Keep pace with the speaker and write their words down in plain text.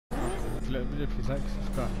the ps4. It's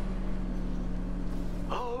got.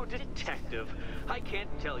 Oh, Detective, I can't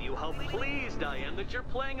tell you how pleased I am that you're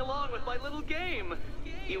playing along with my little game.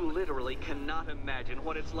 You literally cannot imagine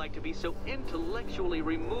what it's like to be so intellectually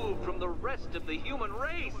removed from the rest of the human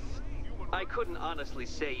race. I couldn't honestly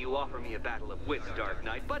say you offer me a battle of wits, Dark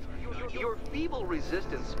Knight, but your feeble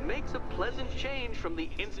resistance makes a pleasant change from the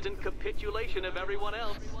instant capitulation of everyone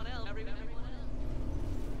else.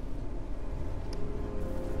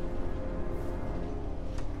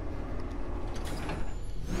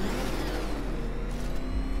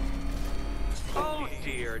 Oh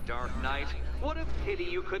dear, Dark Knight. What a pity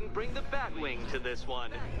you couldn't bring the Batwing to this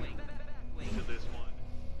one.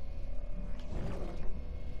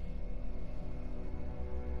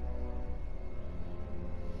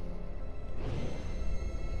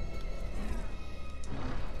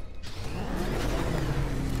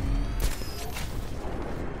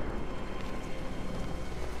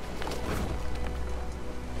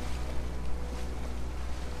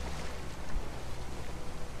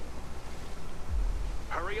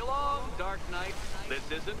 Hurry along, Dark Knight. This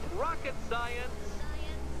isn't rocket science.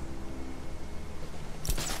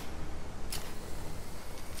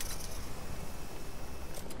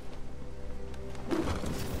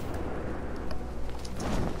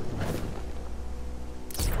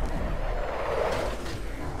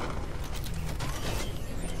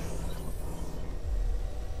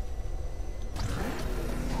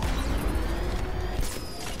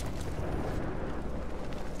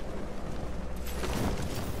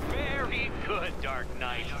 Good, Dark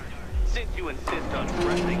Knight. Since you insist on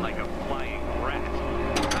dressing like a flying rat,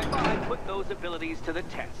 I thought I'd put those abilities to the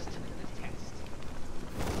test.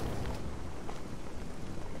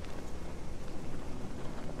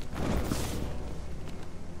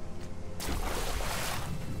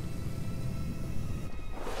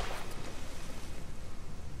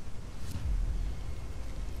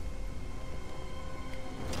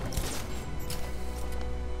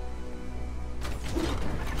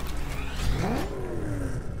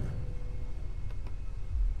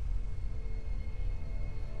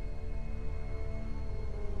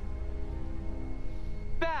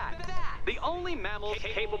 The only mammal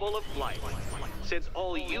capable of flight. Since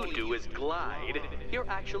all you do is glide, you're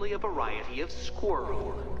actually a variety of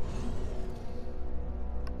squirrel.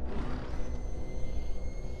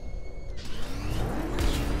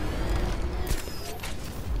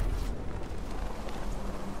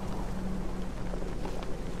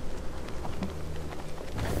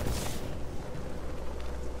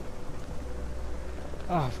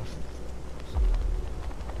 Ah,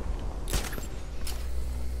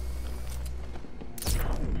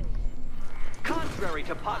 Contrary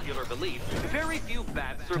to popular belief, very few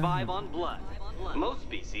bats survive on blood. Most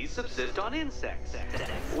species subsist on insects,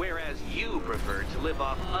 whereas you prefer to live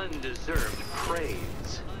off undeserved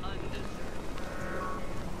praise.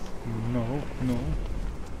 no.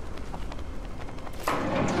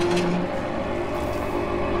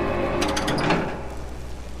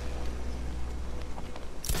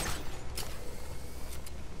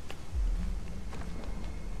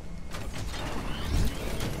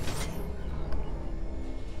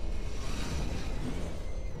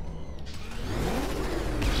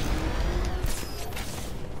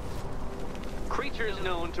 Creatures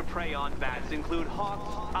known to prey on bats include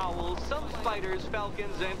hawks, owls, some spiders,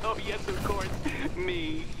 falcons, and, oh yes, of course,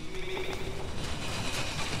 me.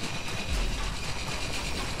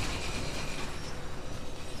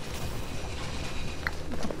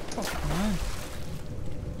 Fuck, man.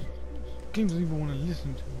 Game doesn't even want to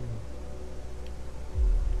listen to me.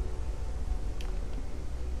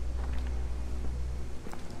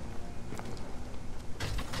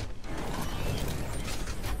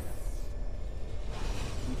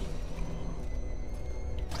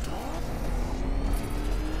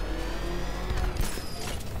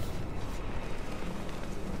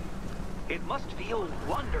 It must feel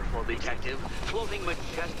wonderful, Detective, floating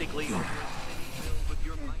majestically over with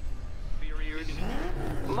your mighty superiors,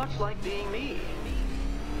 much like being me.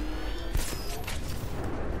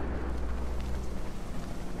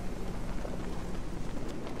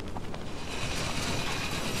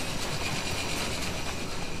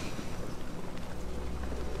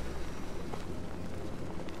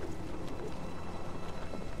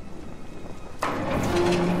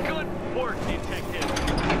 Good work, Detective.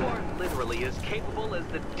 As capable as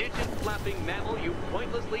the digit-flapping mammal you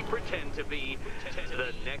pointlessly pretend to be.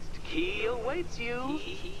 The next key awaits you.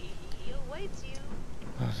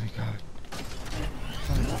 Oh, thank God.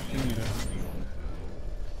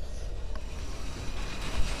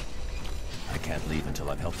 I can't leave until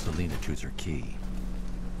I've helped Selena choose her key.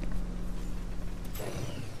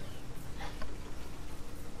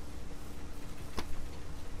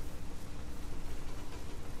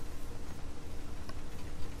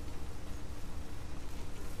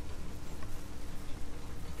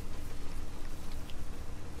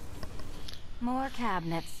 More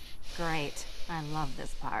cabinets. Great. I love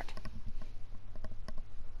this part.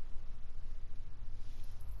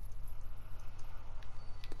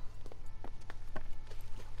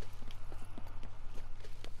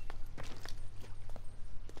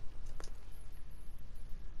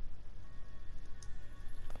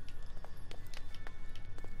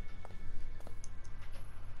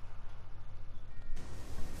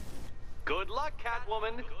 Good luck,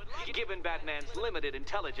 Catwoman. Given Batman's limited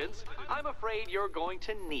intelligence, I'm afraid you're going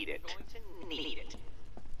to need it.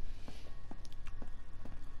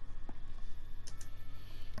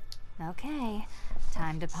 Okay.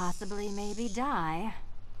 Time to possibly maybe die.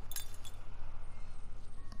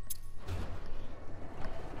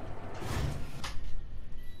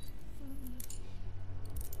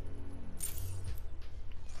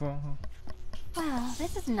 Well,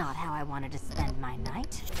 this is not how I wanted to spend my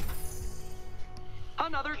night.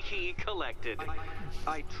 Another key collected.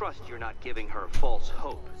 I trust you're not giving her false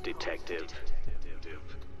hope, Detective.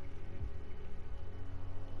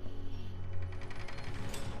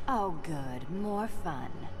 Oh, good. More fun.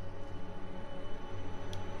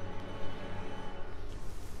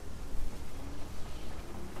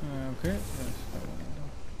 Okay, that's that one.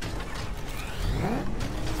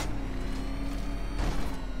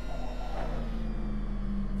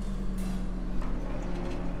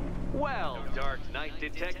 Well, Dark Knight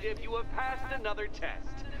Detective, you have passed another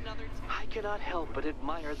test. I cannot help but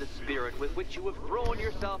admire the spirit with which you have thrown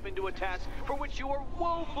yourself into a task for which you are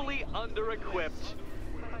woefully under-equipped.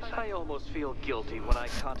 I almost feel guilty when I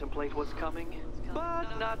contemplate what's coming,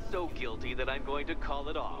 but not so guilty that I'm going to call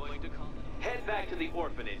it off. Head back to the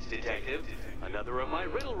orphanage, Detective. Another of my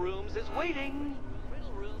riddle rooms is waiting.